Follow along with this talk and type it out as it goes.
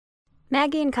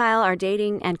Maggie and Kyle are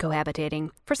dating and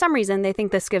cohabitating. For some reason, they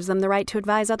think this gives them the right to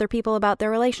advise other people about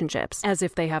their relationships, as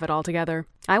if they have it all together.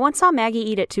 I once saw Maggie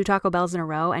eat at 2 Taco Bells in a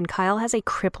row, and Kyle has a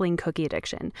crippling cookie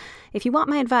addiction. If you want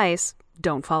my advice,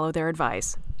 don't follow their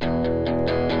advice.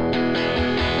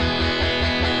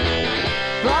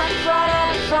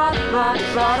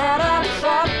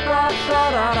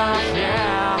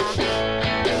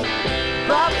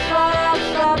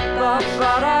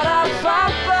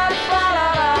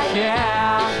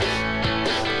 Yeah.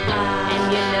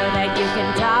 And you know that you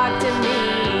can talk to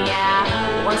me,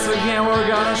 yeah. Once again, we're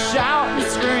gonna shout and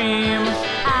scream.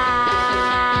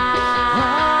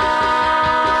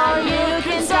 You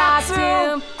can talk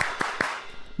to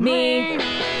me.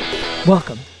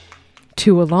 Welcome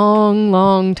to a long,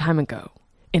 long time ago,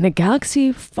 in a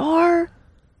galaxy far,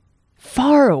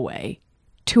 far away,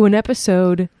 to an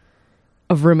episode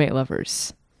of Roommate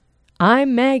Lovers.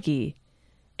 I'm Maggie,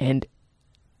 and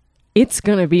it's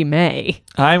gonna be May.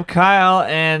 I'm Kyle,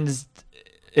 and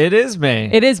it is May.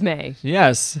 It is May.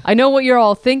 Yes. I know what you're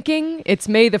all thinking. It's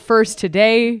May the 1st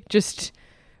today, just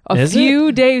a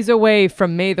few days away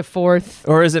from May the 4th.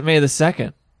 Or is it May the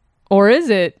 2nd? Or is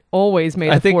it always May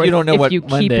the 4th? I think you don't know what you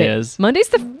Monday is. Monday's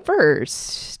the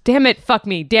 1st. Damn it. Fuck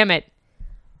me. Damn it.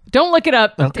 Don't look it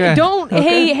up. Okay. Don't.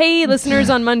 Okay. Hey, listeners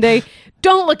on Monday,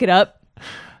 don't look it up.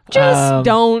 Just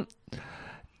don't.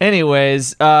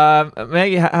 Anyways,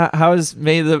 Maggie, how is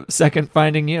May the 2nd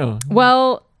finding you?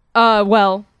 Well,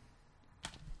 it's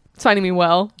finding me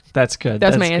well. That's good.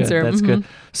 That's my good. answer. That's good.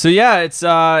 So yeah, it's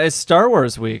Star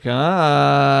Wars week,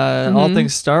 huh? All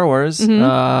things Star Wars. We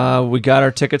got our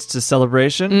tickets to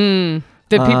Celebration.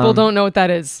 The people don't know what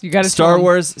that is. You got to Star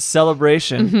Wars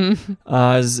Celebration.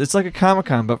 It's like a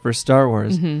Comic-Con, but for Star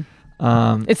Wars.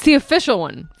 It's the official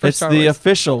one. It's Star the Wars.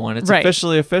 official one. It's Right.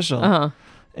 officially official. Uh-huh.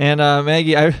 And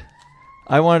Maggie,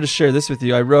 I wanted to share this with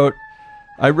you. I wrote,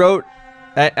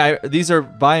 these are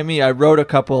by me. I wrote a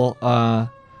couple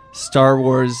Star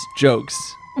Wars jokes,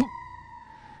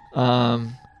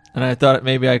 and I thought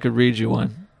maybe I could read you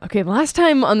one. Okay, last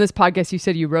time on this podcast, you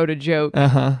said you wrote a joke.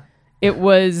 It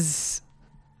was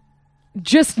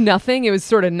just nothing. It was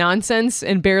sort of nonsense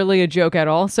and barely a joke at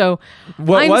all. So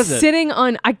What I'm was it? sitting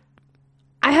on. I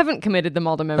haven't committed them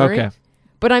all to memory. Okay.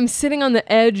 But I'm sitting on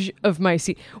the edge of my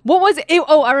seat. What was it?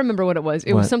 Oh, I remember what it was.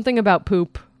 It was What? something about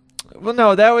poop. Well,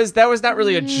 no, that was not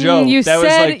really a joke. You that was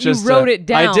said like just you wrote it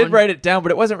down. I did write it down,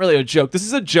 but it wasn't really a joke. This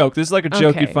is a joke. This is like a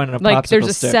joke Okay. you'd find in a like popsicle there's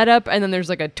a stick. setup and then there's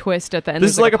like a twist at the end. This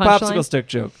is There's like a punchline. popsicle stick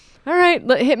joke. All right,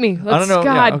 hit me. Let's, don't know.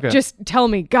 Yeah, God, okay. just tell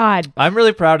me. God. I'm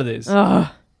really proud of these. Ugh.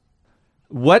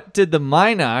 What did the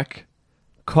Minoc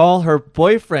call her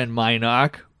boyfriend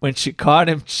Minoc when she caught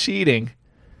him cheating?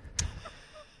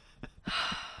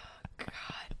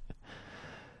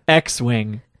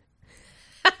 X-Wing.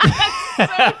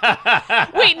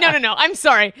 Wait, no. I'm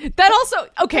sorry. That also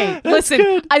okay. Listen,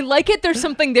 good. I like it. There's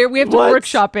something there. We have to What?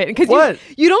 workshop it because What?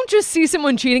 you don't just see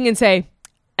someone cheating and say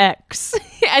X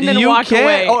and then you walk can't?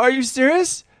 away. Oh, are you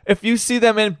serious? If you see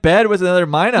them in bed with another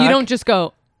Minoc, You don't just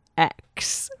go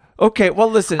X. Okay, well,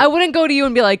 listen. I wouldn't go to you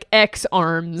and be like X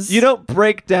arms. You don't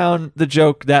break down the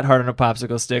joke that hard on a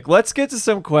popsicle stick. Let's get to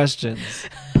some questions.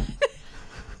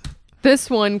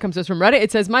 This one comes to us from Reddit.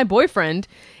 It says, my boyfriend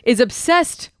is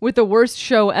obsessed with the worst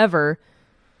show ever,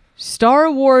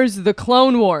 Star Wars The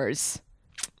Clone Wars.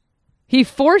 He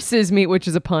forces me, which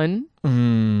is a pun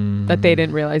that they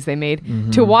didn't realize they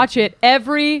made, to watch it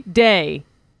every day.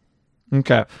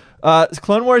 Okay.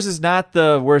 Clone Wars is not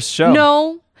the worst show.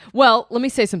 No. Well, let me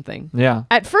say something. Yeah,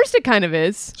 At first, it kind of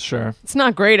is. sure. It's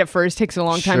not great at first. Takes a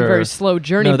long time, Sure. very slow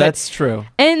journey. No, but that's true.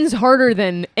 ends harder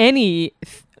than any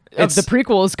of the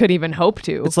prequels could even hope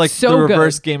to. It's like so the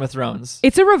reverse good. Game of Thrones.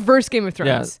 It's a reverse Game of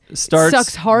Thrones. Yeah, starts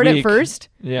Sucks hard weak. at first,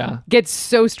 Yeah. gets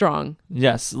so strong.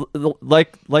 Yes.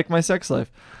 Like my sex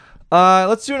life.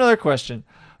 Let's do another question.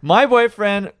 My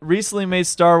boyfriend recently made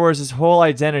Star Wars his whole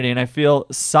identity, and I feel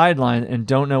sidelined and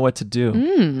don't know what to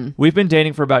do. We've been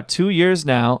dating for about 2 years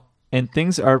now, and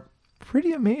things are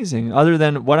pretty amazing, other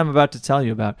than what I'm about to tell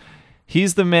you about.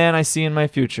 He's the man I see in my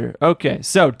future. Okay,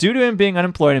 so due to him being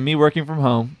unemployed and me working from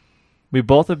home, we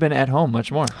both have been at home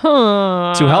much more.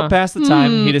 To help pass the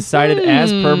time, he decided,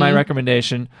 as per my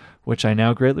recommendation, which I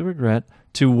now greatly regret,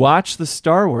 to watch the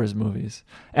Star Wars movies.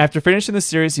 After finishing the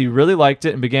series, he really liked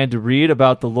it and began to read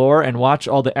about the lore and watch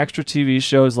all the extra TV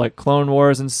shows like Clone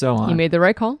Wars and so on. You made the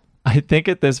right call. I think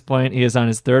at this point, he is on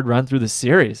his third run through the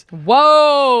series.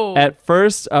 Whoa! At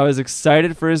first, I was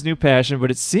excited for his new passion,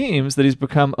 but it seems that he's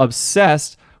become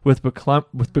obsessed with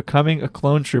becoming a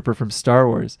clone trooper from Star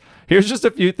Wars. Here's just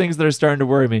a few things that are starting to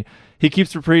worry me. He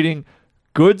keeps repeating,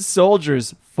 "Good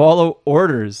soldiers follow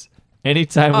orders."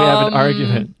 anytime we have an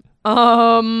argument.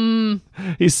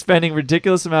 He's spending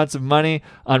ridiculous amounts of money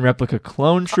on replica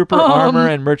clone trooper armor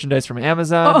and merchandise from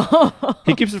Amazon.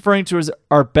 He keeps referring to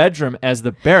our bedroom as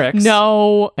the barracks.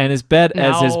 No. And his bed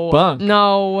as his bunk.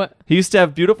 No. He used to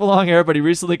have beautiful long hair, but he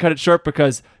recently cut it short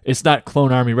because it's not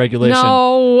clone army regulation.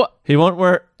 No. He won't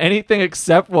wear anything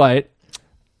except white.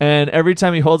 And every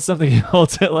time he holds something, he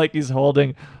holds it like he's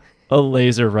holding a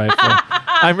laser rifle.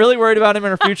 I'm really worried about him in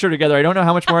our future together. I don't know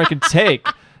how much more I can take.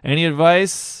 Any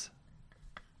advice?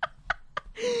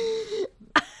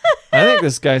 I think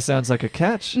this guy sounds like a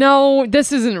catch. No,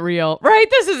 this isn't real. Right?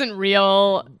 This isn't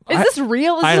real. Is this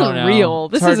real? This I don't isn't know. real.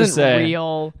 It's This hard to isn't say.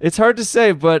 real. It's hard to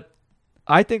say, but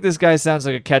I think this guy sounds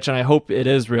like a catch, and I hope it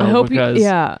is real I hope because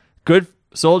yeah. good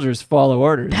soldiers follow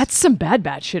orders. That's some Bad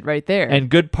Batch shit right there. And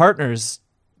good partners,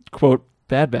 quote,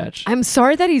 Bad Batch. I'm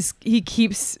sorry that he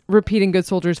keeps repeating good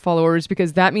soldiers follow orders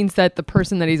because that means that the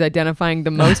person that he's identifying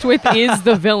the most with is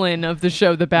the villain of the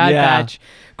show, the Bad Batch,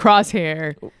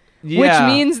 Crosshair. Yeah.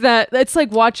 Which means that it's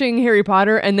like watching Harry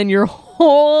Potter and then your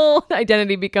whole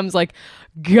identity becomes like,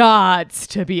 gots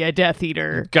to be a Death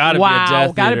Eater. Gotta be a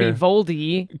Death gotta Eater. be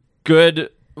Voldy. Good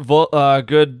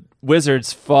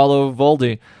wizards follow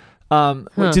Voldy.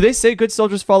 Do they say good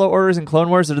soldiers follow orders in Clone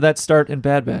Wars, or did that start in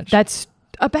Bad Batch? That's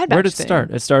a Bad Batch Where did it thing.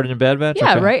 start? It started in Bad Batch?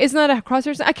 Yeah, Okay. right? Isn't that a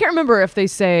Crosshair? I can't remember if they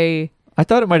say, I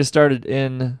thought it might have started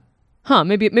in...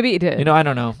 maybe it did. I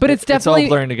don't know. But it's definitely all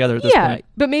blurring together at this yeah, point.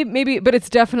 but but it's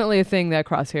definitely a thing that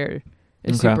Crosshair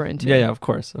is Okay. super into. Yeah, of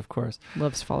course.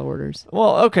 Loves to follow orders.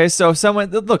 Well, okay, so someone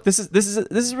look, this is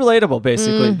relatable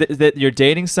basically. That you're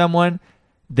dating someone,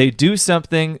 they do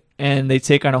something and they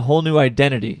take on a whole new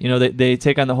identity. They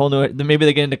take on the whole new. Maybe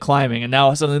they get into climbing, and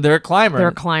now suddenly they're a climber. They're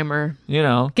a climber.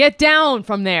 Get Get down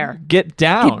from there.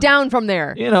 down. Get down from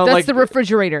there. That's That's the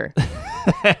refrigerator.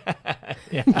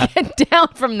 Get down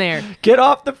from there. Get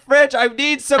off the fridge. I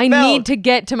need some I milk. need to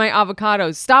get to my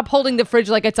avocados. Stop holding the fridge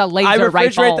like it's a I laser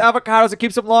refrigerate rifle. the avocados. It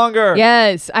keeps them longer.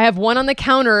 Yes, I have one on the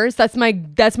counters. That's my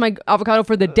avocado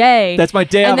for the day. That's my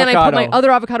day and then I put my avocado. other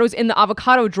avocados in the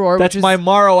avocado drawer. That's which is, my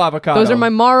Morrow avocado. Those are my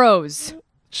Maros.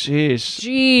 Sheesh.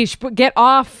 Jeez, but get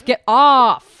off. Get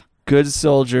off. Good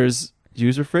soldiers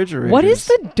use refrigerators. What is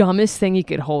the dumbest thing he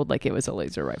could hold like it was a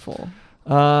laser rifle?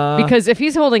 Because if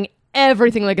he's holding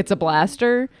everything like it's a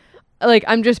blaster, like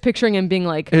I'm just picturing him being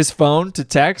like, his phone to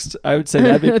text? I would say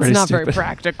that'd be it's pretty not stupid. very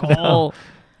practical. No.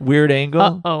 Weird angle.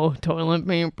 Uh-oh, toilet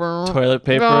paper. Toilet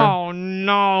paper. Oh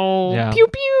no. Yeah. Pew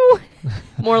pew.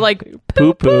 More like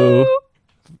Poo poo poo. poo.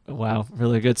 Wow,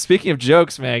 really good. Speaking of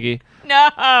jokes, Maggie,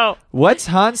 No. what's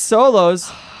Han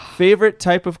Solo's favorite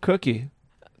type of cookie?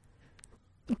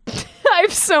 I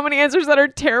have so many answers that are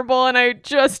terrible, and I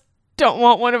just don't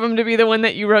want one of them to be the one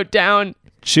that you wrote down.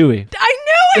 Chewy. I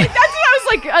knew it. That's what I was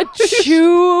like. A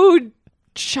chew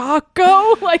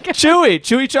choco, like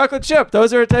Chewy chocolate chip.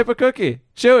 Those are a type of cookie.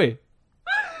 Chewy.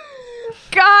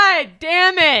 God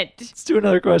damn it. Let's do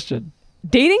another question.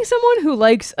 Dating someone who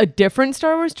likes a different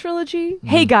Star Wars trilogy?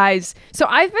 Hey guys, so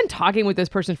I've been talking with this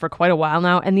person for quite a while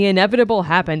now, and the inevitable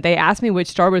happened. They asked me which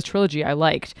Star Wars trilogy I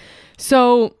liked.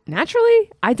 So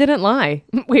naturally, I didn't lie.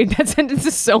 Wait, that sentence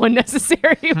is so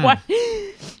unnecessary. Why?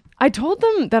 I told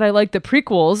them that I liked the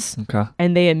prequels, Okay.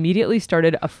 and they immediately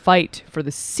started a fight for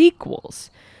the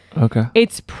sequels. Okay.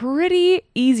 It's pretty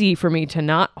easy for me to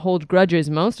not hold grudges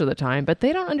most of the time, but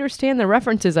they don't understand the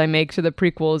references I make to the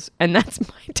prequels, and that's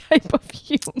my type of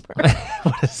humor.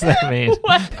 What does that mean?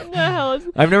 What the hell is...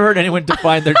 I've never heard anyone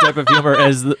define their type of humor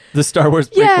as the Star Wars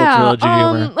prequel trilogy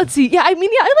humor. Let's see. Yeah, I mean,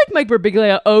 I like Mike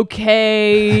Birbiglia.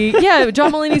 Okay. Yeah,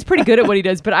 John Mulaney's pretty good at what he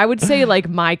does, but I would say like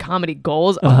my comedy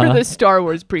goals are the Star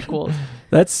Wars prequels.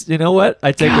 That's, you know what?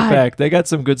 I take God. it back. They got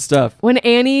some good stuff. When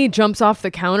Annie jumps off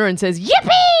the counter and says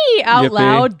 "Yippee" out Yippee.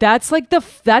 loud, that's like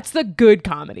that's the good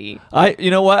comedy. You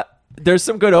know what? There's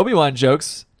some good Obi-Wan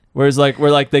jokes. Where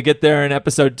they get there in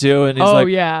episode 2 and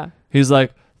he's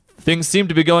like, things seem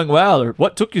to be going well, or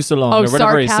what took you so long, Oh, or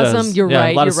whatever he sarcasm. says. You're Yeah,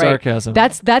 right. a lot You're of right. sarcasm.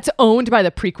 That's owned by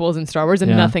the prequels in Star Wars and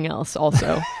Yeah. nothing else.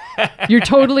 Also, you're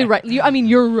totally right.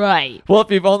 You're right. Well, if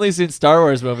you've only seen Star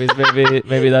Wars movies,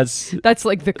 maybe that's That's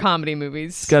like the comedy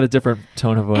movies. got a different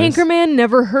tone of voice. Anchorman,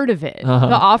 never heard of it. Uh-huh.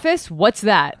 The Office, what's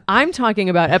that? I'm talking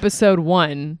about episode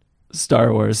 1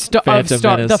 Star Wars. of Phantom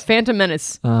Menace. the Phantom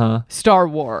Menace, Uh-huh. Star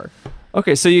War.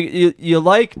 Okay, so you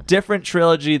like different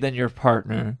trilogy than your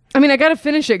partner. I mean, I gotta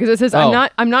finish it because it says Oh.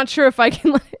 I'm not sure if I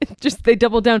can they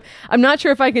double down. I'm not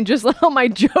sure if I can just let all my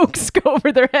jokes go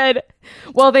over their head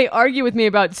while they argue with me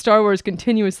about Star Wars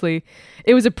continuously.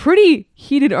 It was a pretty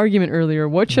heated argument earlier.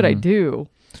 What should I do?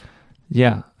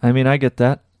 Yeah, I mean, I get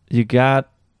that. You got...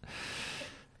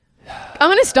 I'm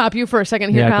going to stop you for a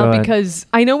second here, Yeah, go Kyle, ahead. because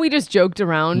I know we just joked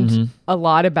around a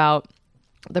lot about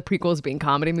the prequels being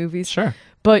comedy movies. Sure.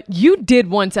 But you did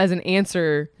once as an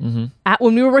answer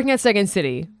when we were working at Second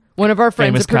City. One of our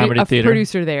friends, Famous comedy a theater.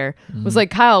 producer there, was like,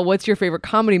 Kyle, what's your favorite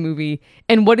comedy movie?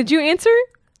 And what did you answer?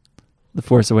 The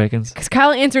Force Awakens. Because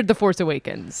Kyle answered The Force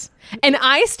Awakens. And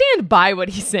I stand by what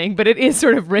he's saying, but it is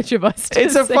sort of rich of us to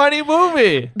It's a say. funny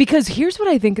movie. Because here's what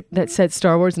I think that sets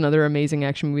Star Wars and other amazing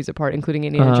action movies apart, including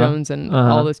Indiana Jones and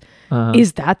all this,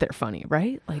 is that they're funny,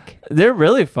 right? Like, They're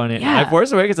really funny. Yeah.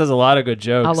 Force Awakens has a lot of good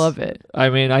jokes. I love it. I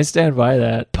mean, I stand by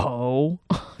that. Poe.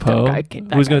 Poe.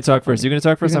 Who's going to talk first? You going to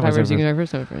talk first? You can I'm talk gonna first. You can talk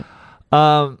first.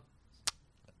 I'm first.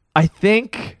 I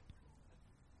think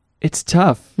it's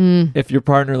tough if your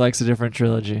partner likes a different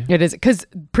trilogy. It is because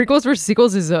prequels versus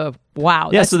sequels is a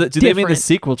wow. Yeah, that's so do they mean the different.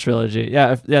 sequel trilogy?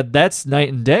 Yeah, yeah, that's night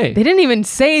and day. They didn't even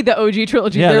say the OG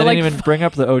trilogy. Yeah, They're they like didn't even bring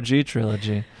up the OG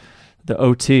trilogy, the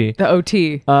OT. the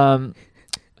OT.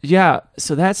 Yeah,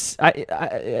 so that's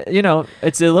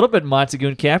it's a little bit Montague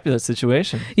and Capulet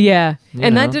situation. Yeah,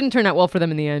 and that know? didn't turn out well for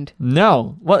them in the end.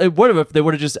 No, well, it would have if they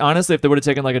would have just honestly if they would have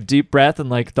taken like a deep breath and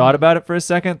like thought about it for a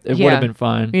second, it would Yeah. have been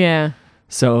fine. Yeah.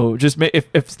 So just if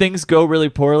things go really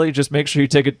poorly, just make sure you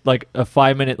take a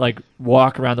 5-minute like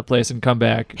walk around the place and come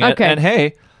back. Okay. And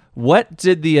hey, what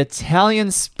did the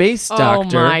Italian space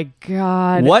doctor? Oh my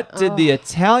God. What did the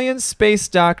Italian space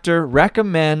doctor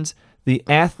recommend the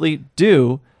athlete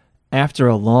do after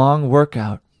a long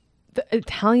workout? The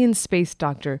Italian space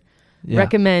doctor Yeah.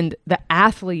 recommend the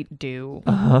athlete do?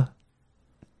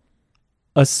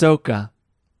 Ahsoka.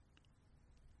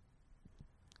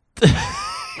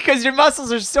 Because your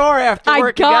muscles are sore after I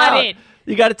working got out. it.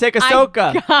 You got to take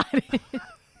Ahsoka. I got it.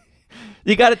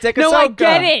 You got to take No, Ahsoka. I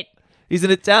get it. He's an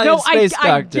Italian No, space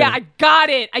doctor. yeah, I got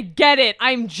it. I get it.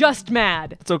 I'm just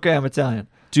mad. It's okay, I'm Italian.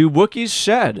 Do Wookiees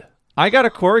shed? I got a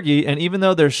corgi, and even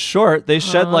though they're short, they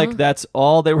shed like that's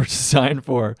all they were designed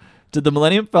for. Did the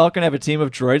Millennium Falcon have a team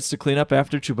of droids to clean up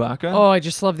after Chewbacca? Oh, I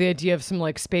just love the idea of some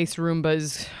like space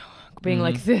Roombas being Mm.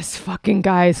 like, this fucking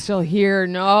guy is still here.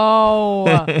 No.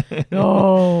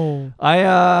 No.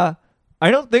 I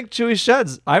don't think Chewie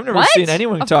sheds. I've never What? seen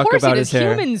anyone of talk course about he his does.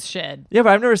 hair. Humans shed. Yeah,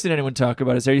 but I've never seen anyone talk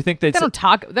about his hair. You think they'd They don't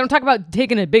talk about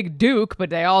taking a big duke, but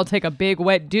they all take a big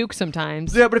wet duke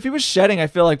sometimes. Yeah, but if he was shedding, I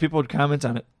feel like people would comment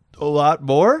on it a lot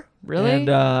more. Really? And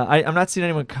I'm not seeing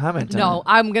anyone comment on No, it.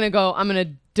 I'm gonna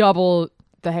double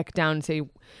the heck down and say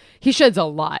he sheds a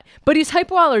lot, but he's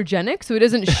hypoallergenic, so he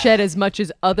doesn't shed as much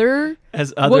as other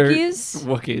As other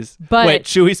Wookiees. But But- wait,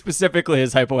 Chewie specifically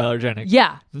is hypoallergenic.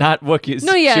 Yeah. Not Wookiees.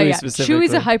 No, yeah, Chewie yeah. specifically.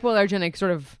 Chewie's a hypoallergenic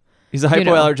sort of. He's a you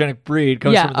know. hypoallergenic breed.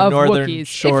 Comes Yeah, from the of northern Wookiees.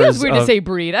 shores. It feels weird to of- say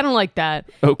breed. I don't like that.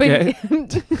 Okay.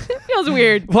 But it feels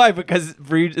weird. Why? Because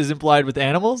breed is implied with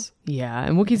animals. Yeah,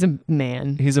 and Wookiee's a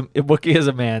man. Wookiee is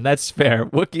a man. That's fair.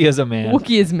 Wookiee is a man.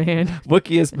 Wookiee is man.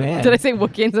 Wookiee is man. Did I say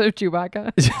Wookiee instead of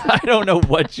Chewbacca? I don't know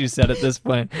what you said at this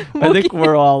point. I think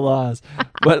we're all lost.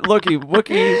 But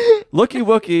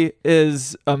Wookiee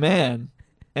is a man,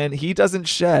 and he doesn't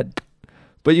shed.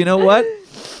 But you know what?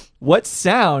 What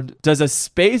sound does a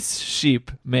space sheep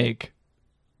make?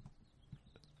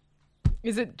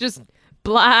 Is it just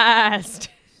blast?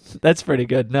 That's pretty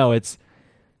good. No, it's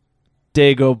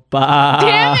Dagobah.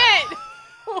 Damn it!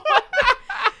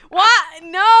 What?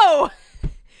 No!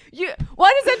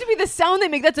 Why does that have to be the sound they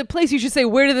make? That's a place you should say,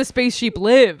 where do the space sheep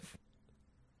live?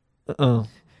 Oh.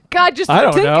 God, just I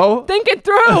don't know. Think it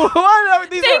through. What?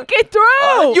 Think it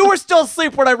through. You were still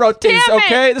asleep when I wrote these, Damn it.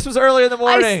 okay? This was early in the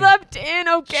morning. I slept in,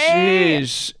 okay?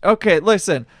 Sheesh. Okay,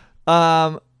 listen.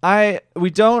 We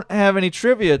don't have any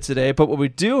trivia today, but what we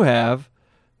do have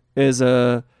is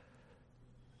a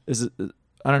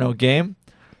game.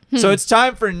 So it's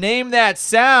time for Name That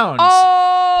Sound.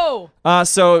 Oh!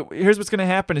 So here's what's gonna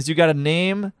happen: is you got to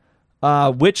name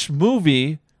which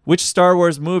Star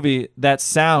Wars movie that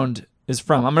sound is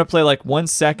from. I'm gonna play like 1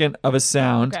 second of a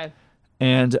sound, Okay.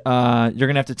 and you're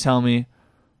gonna have to tell me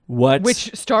what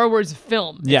Which Star Wars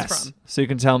film yes. it's from. So you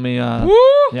can tell me. Woo!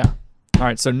 Yeah. All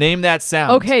right. So name that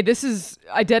sound. Okay,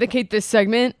 I dedicate this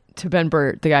segment to Ben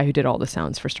Burt, the guy who did all the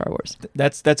sounds for Star Wars.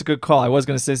 That's a good call. I was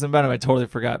gonna say something about him. I totally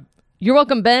forgot. You're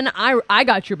welcome, Ben. I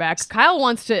got your back. Kyle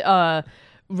wants to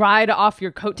ride off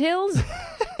your coattails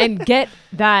and get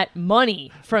that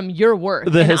money from your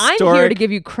work. The and I'm here to historic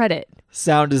give you credit.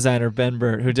 Sound designer Ben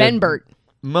Burt, who did Ben Burt.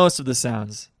 most of the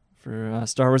sounds for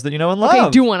Star Wars that you know and love. Okay,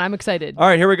 do one. I'm excited. All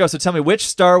right, here we go. So tell me which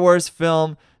Star Wars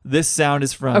film this sound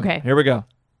is from. Okay. Here we go.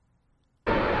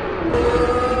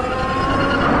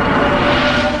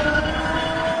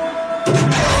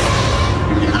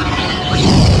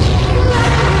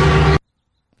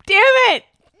 Damn it!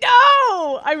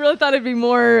 No! I really thought thought it'd be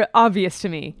more obvious to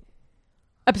me.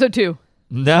 Episode 2.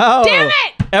 No. Damn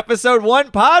it! Episode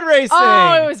 1, pod racing.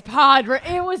 Oh, it was pod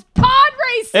racing. It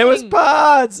was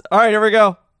pods. All right, here we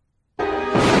go.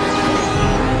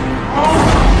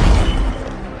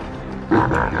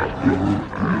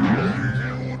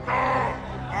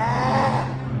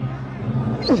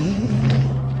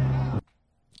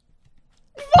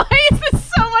 Why is this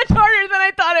so much harder than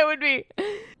I thought it would be?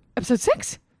 Episode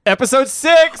 6? Episode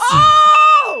 6.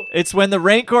 Oh! It's when the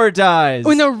Rancor dies.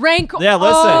 When the rank. Yeah,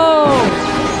 listen. Oh,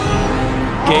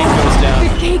 Gate goes down.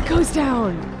 the gate goes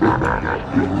down.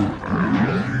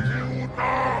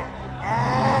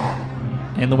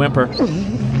 And the whimper.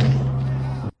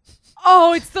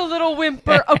 Oh, it's the little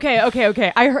whimper. Okay.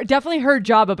 I definitely heard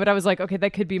Jabba, but I was like, okay,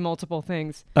 that could be multiple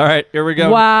things. All right, here we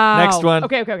go. Wow. Next one.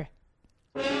 Okay.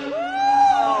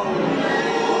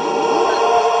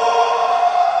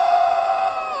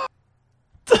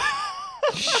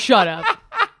 Shut up.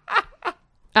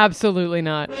 Absolutely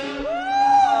not.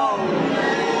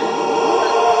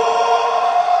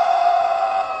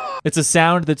 It's a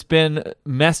sound that's been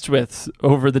messed with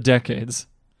over the decades.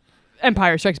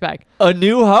 Empire Strikes Back. A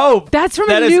New Hope. That's from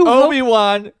That A is New Hope.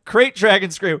 Obi-Wan, Crate Dragon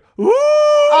Scream. Woo!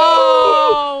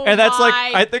 Oh, and that's like,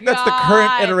 my I think that's the current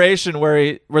God. iteration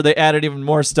where they added even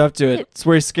more stuff to it. It's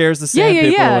where he scares the sand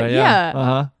people away. yeah.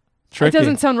 Uh-huh. It Tricky.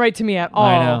 doesn't sound right to me at all.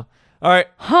 I know. All right.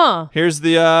 Huh. Here's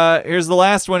the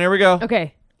last one. Here we go.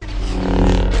 Okay.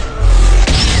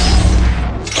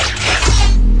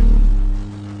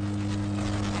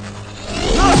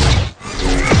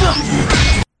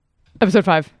 Episode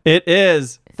 5. It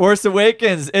is Force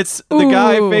Awakens. It's the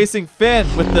guy Ooh. facing Finn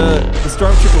with the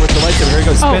stormtrooper with the lightsaber. Here he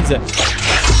goes, spins it.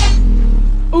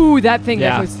 Ooh, that thing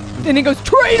Yeah. that goes. And it goes,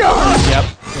 traitor! Yep.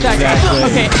 That guy. Exactly.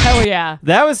 Okay, hell yeah.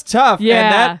 That was tough. Yeah.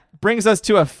 And that brings us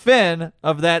to a fin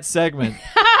of that segment.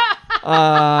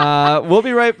 We'll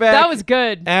be right back. That was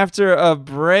good. After a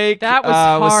break. That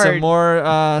was With some hard.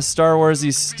 more Star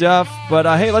Warsy stuff. But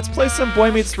hey, let's play some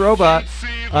Boy Meets Robot.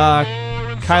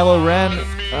 Kylo Ren.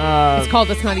 It's called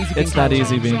It's Not Easy Being It's Not Kylo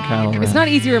Easy Ren. Being Kylo Ren. It's not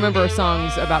easy to remember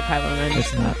songs about Kylo Ren.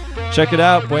 It's not. Check it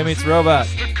out. Boy Meets Robot.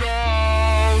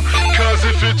 Cause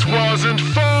if it wasn't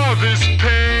for this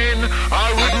pain,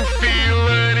 I wouldn't feel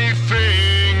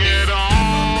anything at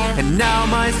all. And now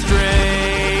my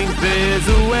strength is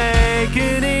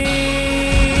awakening.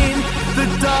 The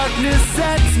darkness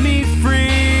sets me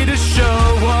free to show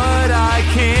what I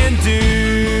can do.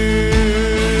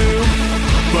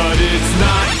 But it's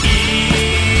not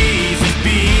easy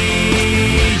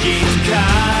being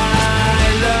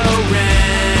Kylo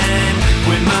Ren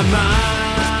when my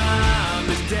mom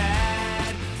and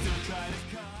dad still try to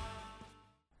come.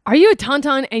 Are you a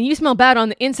tauntaun and you smell bad on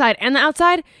the inside and the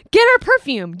outside? Get our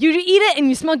perfume. You eat it and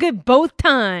you smell good both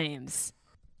times.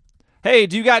 Hey,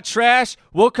 do you got trash?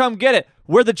 We'll come get it.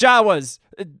 We're the Jawas.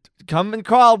 Come and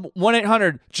call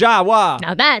 1-800-JAWA.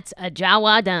 Now that's a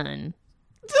Jawa done.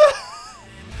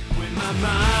 When my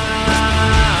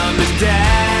mom and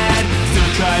dad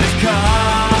still try to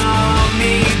call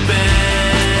me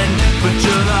Ben, but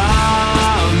you'll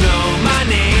all know my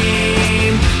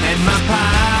name and my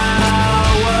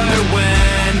power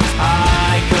when I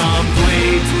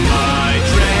complete my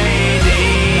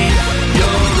training.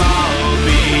 You'll all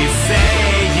be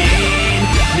saying,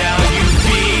 now you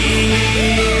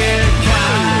fear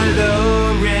Kylo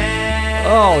Ren.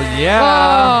 Oh, yeah.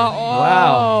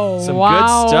 Wow. Some wow. good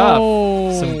stuff.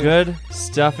 Some good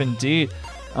stuff indeed.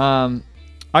 I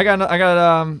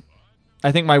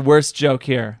think my worst joke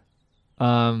here.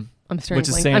 I'm staring, Which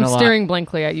is saying a lot. staring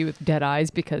blankly at you with dead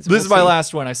eyes because This is my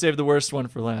last one. I saved the worst one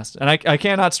for last. And I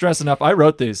cannot stress enough. I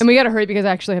wrote these. And we gotta hurry because I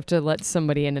actually have to let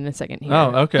somebody in a second here.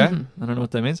 Oh, okay. I don't know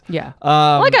what that means. Yeah.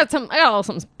 Well, I got a little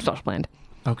something special planned.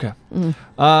 Okay.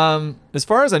 As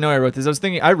far as I know, I wrote these. I was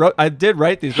thinking I did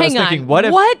write these. But I was Hang thinking, on. what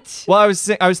if? What? Well, I was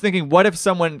thinking, what if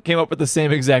someone came up with the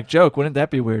same exact joke? Wouldn't that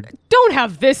be weird? Don't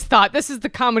have this thought. This is the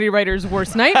comedy writer's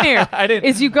worst nightmare. I didn't.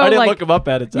 Is you go I didn't like, look them up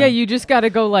at a time. yeah, you just gotta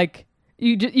go like,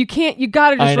 you can't. You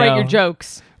gotta just I write know. your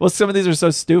jokes. Well, some of these are so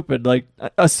stupid. Like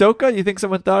Ahsoka. You think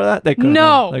someone thought of that? They couldn't.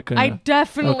 No, They couldn't I have.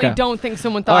 definitely Okay. don't think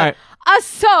someone All thought. right.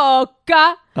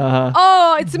 Ahsoka. Uh-huh.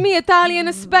 Oh, it's me,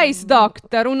 Italian space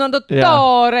doctor, un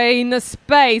dottore in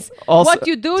space. Also- What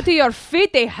you do to your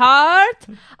feet, they hurt?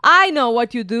 I know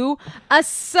what you do.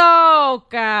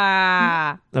 Ahsoka.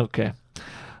 Okay.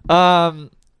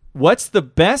 What's the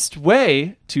best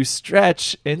way to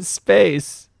stretch in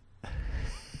space?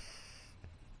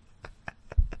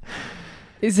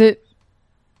 Is it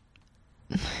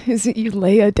you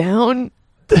lay it down?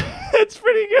 That's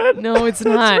pretty good. No, it's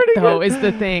That's not, pretty though, good. is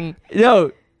the thing.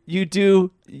 No, you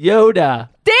do Yoda.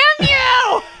 Damn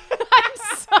you!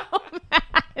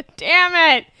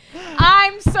 damn it.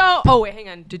 I'm so. Oh, wait, hang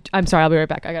on. I'm sorry. I'll be right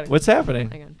back. I got to. What's happening?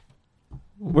 Hang on.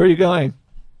 Where are you going?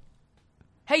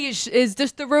 Hey, is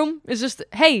this the room? Is this.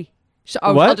 Hey.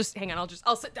 What? I'll just. Hang on.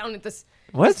 I'll sit down at this.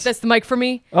 What? That's the mic for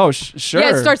me? Oh, sure.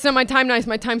 Yeah, it starts on my time now.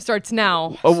 My time starts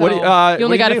now. Oh, what do you, so what you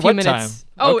only do you got mean, a few what minutes. time?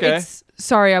 Oh, Okay. it's.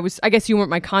 Sorry, I guess you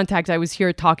weren't my contact. I was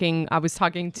here talking. I was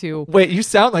talking to. Wait, you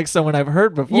sound like someone I've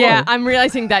heard before. Yeah, I'm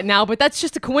realizing that now, but that's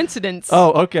just a coincidence.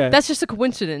 Oh, okay. That's just a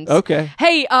coincidence. Okay.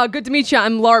 Hey, good to meet you.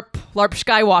 I'm LARP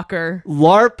Skywalker.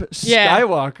 LARP Yeah,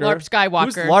 Skywalker. LARP Skywalker.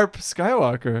 Who's LARP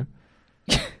Skywalker?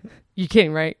 You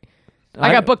kidding, right?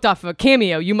 I got booked off of a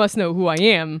Cameo. You must know who I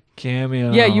am.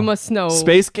 Cameo. Yeah, you must know.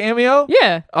 Space Cameo?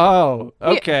 Yeah. Oh,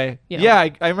 okay. you know. Yeah,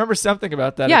 I remember something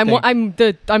about that. Yeah, I think.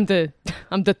 I'm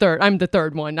the third. I'm the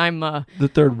third one. I'm The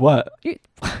third what?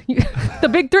 the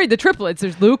big three, the triplets.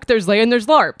 There's Luke, there's Leia, and there's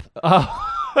LARP. Oh,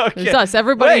 okay. There's us.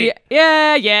 Everybody. Wait.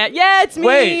 Yeah. It's me.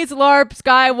 Wait. It's LARP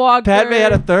Skywalker. Padme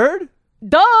had a third?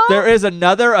 Duh. There is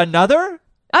another?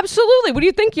 Absolutely. What do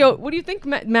you think, What do you think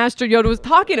Master Yoda was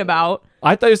talking about?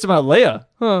 I thought you were talking about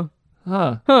Leia.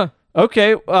 Huh.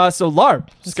 Okay, so LARP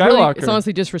Skywalker. It's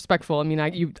honestly disrespectful. I mean,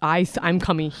 I'm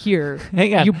coming here.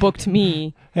 Hang on. You booked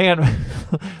me. Hang on.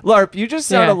 LARP, you just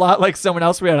sound Yeah. a lot like someone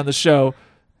else we had on the show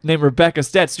named Rebecca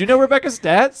Stats. Do you know Rebecca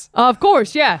Stats? Of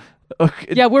course, yeah. Okay.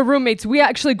 Yeah, we're roommates. We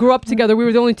actually grew up together. We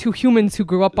were the only two humans who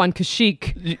grew up on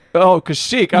Kashyyyk. Oh,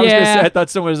 Kashyyyk. I was going to say, Yeah. I thought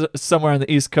someone was somewhere on the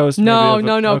East Coast. No, maybe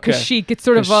no. Okay. Kashyyyk. It's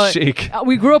sort Kashyyyk. of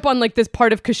we grew up on like this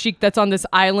part of Kashyyyk that's on this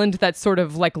island that's sort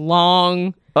of like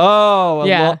long. Oh,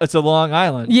 Yeah. it's a Long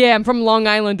Island. Yeah, I'm from Long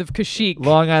Island of Kashyyyk.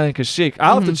 Long Island Kashyyyk.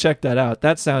 I'll have to check that out.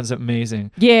 That sounds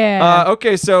amazing. Yeah.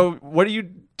 Okay, so what are you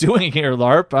doing here,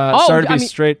 LARP? Sorry to be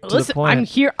straight to the listen, point.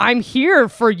 I'm here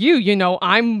for you. You know,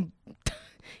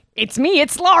 It's me.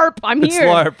 It's LARP. I'm It's here.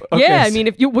 LARP. Okay, Yeah, I so- mean,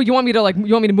 if you want me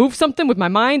to move something with my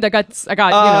mind, I got. You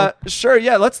know. Sure,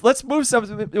 yeah. Let's move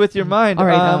something with your mind. All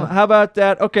right, how about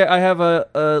that? Okay, I have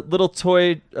a little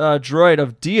toy droid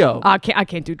of Dio. I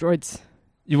can't do droids.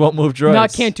 You won't move droids. No, I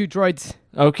can't do droids.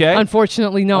 Okay.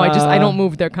 Unfortunately, no. I don't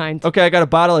move their kind. Okay, I got a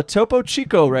bottle of Topo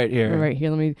Chico right here. All right, here,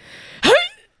 let me.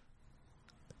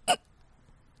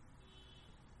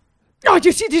 Oh, did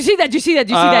you see that? Did you see that?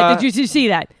 Did you see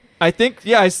that? I think,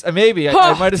 yeah, maybe.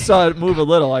 I might have saw it move a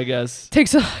little, I guess.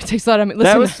 Takes a lot of me. Listen,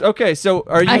 That was okay. So,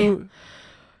 are you?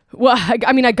 well,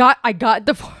 I mean, I got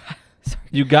the. Sorry.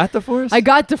 You got the Force? I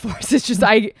got the Force. It's just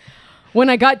when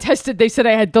I got tested, they said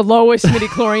I had the lowest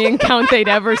midichlorian count they'd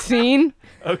ever seen.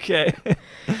 Okay.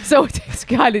 So it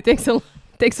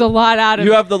takes a lot out of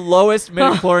You have the lowest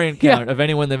midichlorian yeah. count of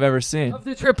anyone they've ever seen. of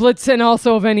the triplets and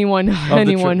also of anyone.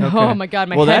 Okay. Oh my God,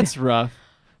 my well, head. that's rough.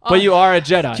 But you are a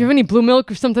Jedi. Do you have any blue milk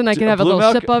or something I can have a Blue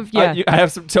little milk? sip of? Yeah. I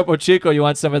have some Topo Chico. You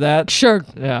want some of that? Sure.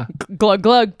 Yeah. Glug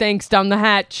glug. Thanks. Down the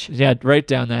hatch. Yeah, right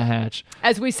down that hatch.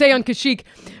 As we say on Kashyyyk.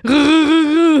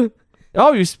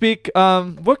 Oh, you speak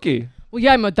Wookiee. Well,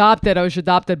 yeah, I'm adopted. I was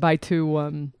adopted by two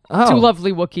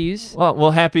lovely Wookiees.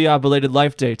 Well, happy belated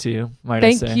Life Day to you, might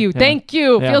I say. Thank you. Yeah. Thank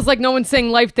you. Yeah. Feels like no one's saying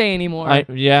Life Day anymore. I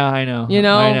know. You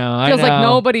know? I know. Feels I know. like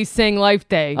nobody's saying Life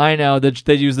Day. I know.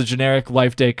 They use the generic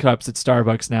Life Day cups at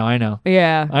Starbucks now. I know.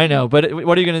 Yeah. I know. But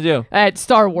what are you gonna do? At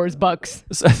Star Wars Bucks.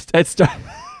 At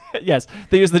Yes,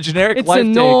 they use the generic It's Life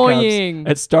annoying. Day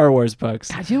cups at Star Wars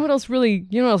Bucks. God, you know what else really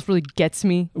gets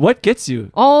me? What gets you?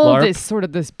 All LARP? this sort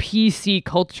of this PC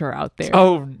culture out there.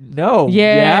 Oh no!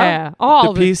 Yeah.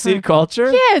 All the the PC time. culture.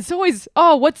 Yeah, it's always,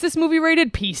 what's this movie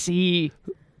rated? PC.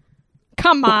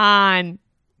 Come on.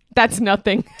 That's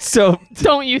nothing. So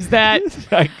Don't use that.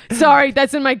 Sorry,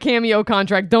 that's in my Cameo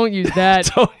contract. Don't use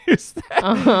that. don't use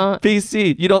that.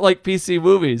 PC. You don't like PC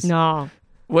movies? No.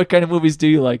 What kind of movies do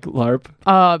you like, LARP?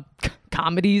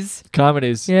 Comedies.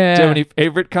 Comedies. Yeah. Do you have any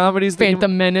favorite comedies? that you-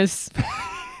 Phantom Menace.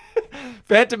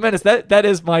 Phantom Menace. That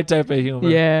is my type of humor.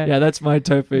 Yeah. Yeah, that's my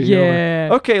type of humor. Yeah.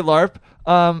 Okay, LARP.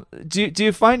 Do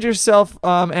you find yourself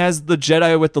as the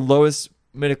Jedi with the lowest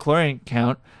midichlorian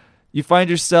count? You find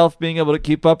yourself being able to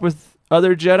keep up with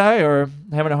other Jedi, or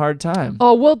having a hard time?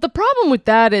 Oh, well, the problem with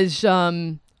that is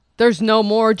there's no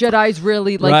more Jedis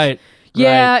really. Like, right.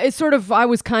 yeah, right. it's sort of, I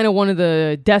was kind of one of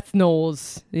the Death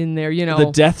Knolls in there, you know.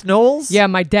 The Death Knolls. Yeah,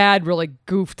 my dad really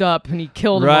goofed up and he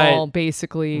killed Right. them all,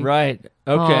 basically. Right.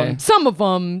 Okay. Some of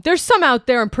them. There's some out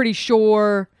there, I'm pretty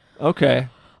sure. Okay.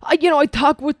 I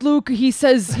talk with Luke. He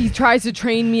says he tries to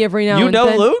train me every now You and know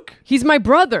then. Luke? He's my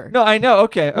brother. No, I know.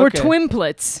 Okay. We're okay.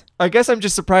 twinplets. I guess I'm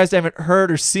just surprised I haven't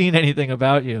heard or seen anything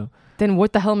about you. Then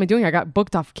what the hell am I doing? I got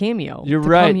booked off Cameo. You're to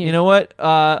right. come here. You know what?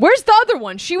 Where's the other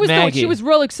one? She was the one. Maggie. She was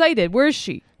real excited. Where is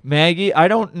she? Maggie, I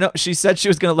don't know. She said she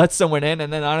was going to let someone in,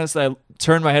 and then honestly, I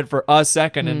turned my head for a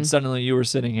second, Mm-hmm. and suddenly you were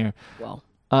sitting here. Well,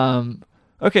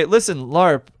 Okay, listen,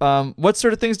 LARP. What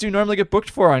sort of things do you normally get booked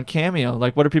for on Cameo?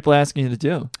 Like, what are people asking you to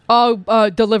do? Oh,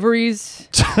 deliveries.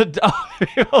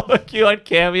 People book you on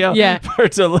Cameo Yeah. for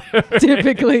delivery.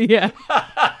 Typically, yeah.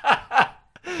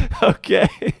 Okay.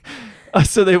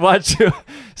 So they want you.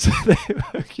 So they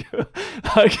book you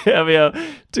on Cameo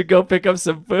to go pick up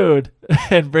some food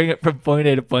and bring it from point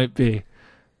A to point B.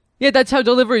 Yeah, that's how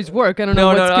deliveries work. I don't know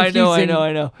what's confusing.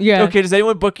 I know. Yeah. Okay, does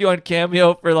anyone book you on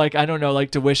Cameo for like, I don't know,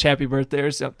 like to wish happy birthday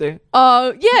or something?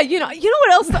 Yeah, you know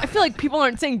what else? I feel like people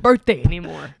aren't saying birthday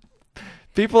anymore.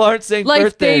 People aren't saying Life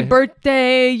birthday. day,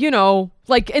 birthday,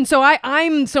 like, and so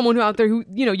I'm someone who out there who,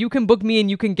 you can book me and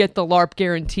you can get the LARP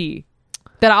guarantee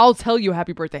that I'll tell you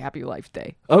happy birthday, happy life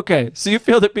day. Okay, so you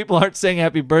feel that people aren't saying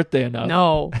happy birthday enough?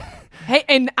 No. Hey,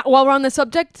 and while we're on the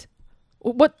subject,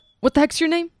 what the heck's your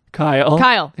name? Kyle.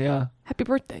 Kyle. Yeah. Happy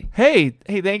birthday. Hey,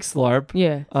 thanks, LARP.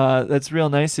 Yeah. That's real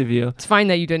nice of you. It's fine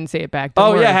that you didn't say it back. Don't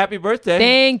Oh worry. yeah, happy birthday.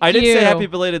 Thank I didn't you. say happy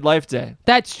belated life day.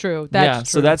 That's true. Yeah, That's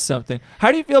so true. that's something.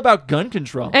 How do you feel about gun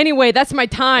control? Anyway, that's my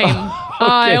time.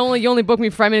 You only booked me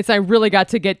for 5 minutes. I really got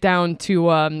to get down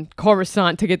to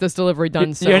Coruscant to get this delivery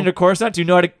done. So You're into Coruscant? Do you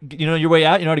know how to, your way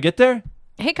out? You know how to get there?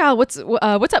 hey, Kyle, what's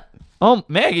up? Oh,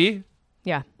 Maggie.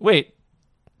 Yeah. Wait.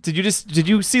 Did you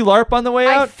see LARP on the way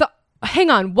out?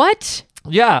 Hang on. What?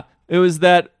 Yeah. It was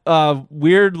that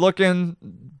weird looking,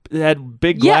 had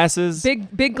big glasses.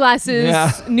 Big glasses.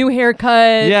 Yeah. New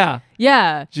haircut. Yeah.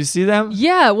 Yeah. Did you see them?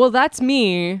 Yeah. Well, that's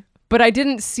me. But I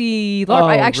didn't see LARP. Oh,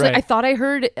 I right. thought I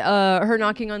heard her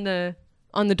knocking on the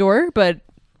door, but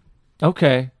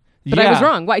Okay. I was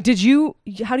wrong. Why? How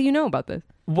do you know about this?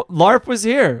 LARP was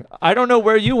here. I don't know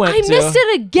where you went I to. missed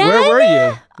it again? Where were you?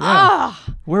 Yeah. Ah,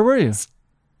 Where were you?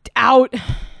 out.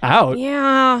 Out?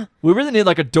 Yeah. We really need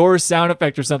like a door sound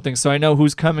effect or something so I know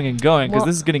who's coming and going because Well-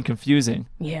 this is getting confusing.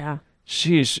 Yeah.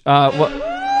 Sheesh. What?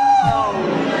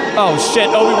 Oh, shit.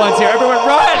 Obi-Wan's here. Everyone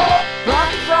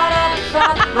run!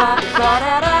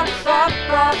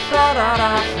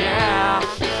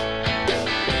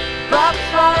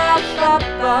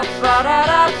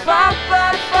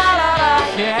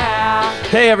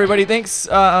 Hey, everybody. Thanks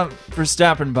for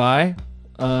stopping by.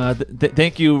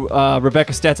 Thank you,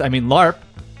 Rebecca Stetz. I mean, LARP.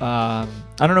 I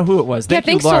don't know who it was.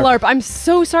 Thanks to LARP. I'm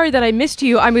so sorry that I missed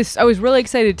you. I was really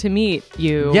excited to meet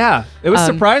you. Yeah, it was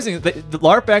surprising. The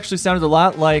LARP actually sounded a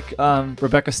lot like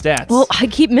Rebecca Stats. Well, I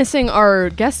keep missing our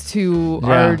guests who Yeah.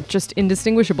 are just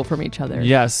indistinguishable from each other.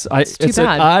 yes, It's too it's an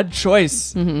bad. odd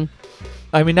choice.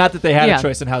 I mean, not that they had Yeah. a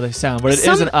choice in how they sound, but it is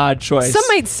Some- an odd choice. Some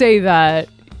might say that,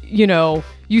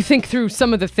 you think through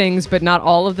some of the things, but not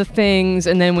all of the things.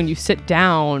 And then when you sit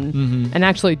down and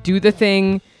actually do the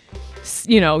thing,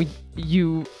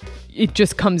 it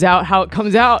just comes out how it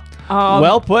comes out.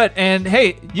 Well put. And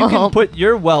hey, you can put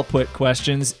your well put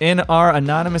questions in our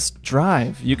anonymous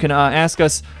drive. You can ask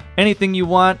us anything you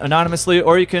want anonymously,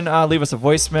 or you can leave us a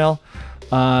voicemail.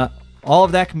 All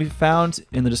of that can be found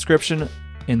in the description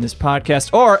in this podcast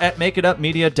or at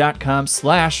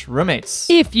makeitupmedia.com/roommates.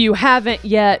 If you haven't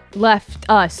yet left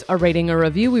us a rating or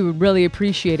review, we would really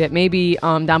appreciate it. Maybe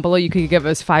down below you could give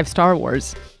us 5 Star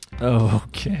Wars.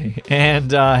 Okay.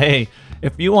 And hey,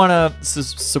 if you want to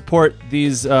support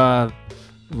these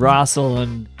Rossel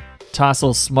and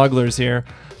Tossel smugglers here,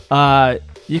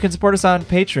 you can support us on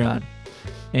Patreon.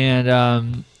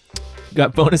 And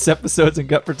got bonus episodes and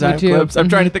Gut for Time do. clips. I'm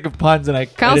trying to think of puns and I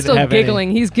Kyle's didn't still have any.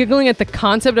 giggling. He's giggling at the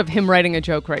concept of him writing a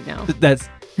joke right now. That's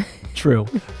true.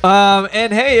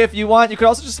 And hey, if you want, you could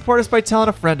also just support us by telling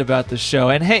a friend about the show.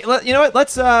 And hey, you know what?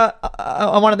 Let's. I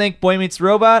want to thank Boy Meets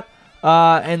Robot.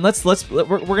 And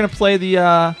we're gonna play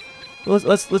the.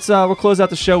 We'll close out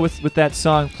the show with that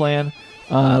song playing.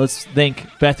 Let's thank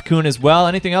Beth Kuhn as well.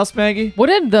 Anything else, Maggie? What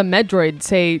did the Medroid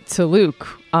say to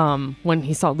Luke when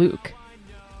he saw Luke?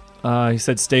 He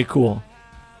said, "Stay cool."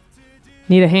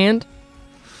 Need a hand?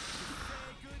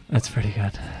 That's pretty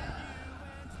good.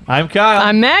 I'm Kyle.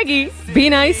 I'm Maggie. Be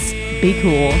nice. Be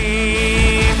cool.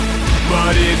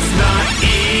 But it's not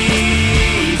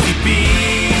easy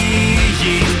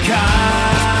being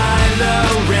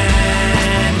Kylo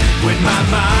Ren when my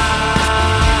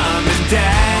mom and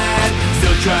dad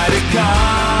still try to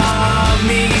call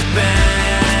me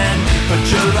Ben. But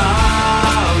you'll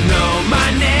all know my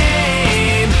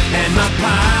name and my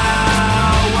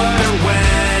power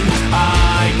when I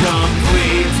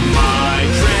complete my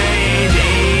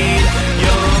training.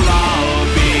 You'll all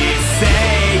be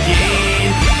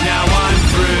saying, now I'm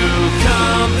through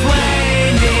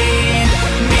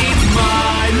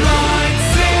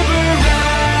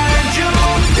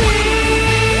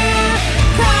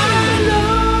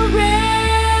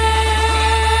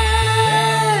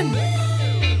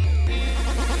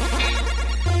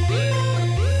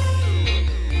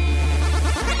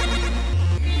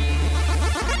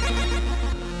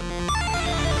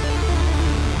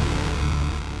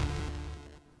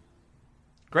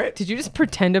right. Did you just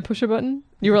pretend to push a button?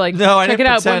 You were like, No, I check didn't it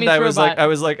out. Boy pretend. Meets Robot. I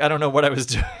was like, I don't know what I was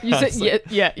doing. You I said, was like,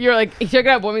 yeah. You're like, check it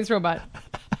out. Boy Meets Robot.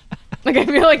 Like, I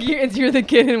feel like you're the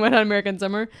kid in Wet Hot American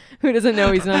Summer who doesn't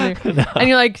know he's on there. No. And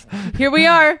you're like, here we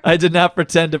are. I did not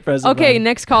pretend to press. Okay,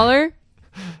 next caller.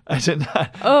 I did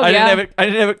not. Oh, I yeah. didn't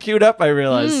have it queued up. I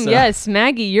realized. So. Yes,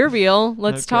 Maggie, you're real.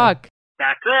 Let's Okay. talk.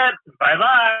 That's it.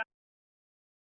 Bye-bye.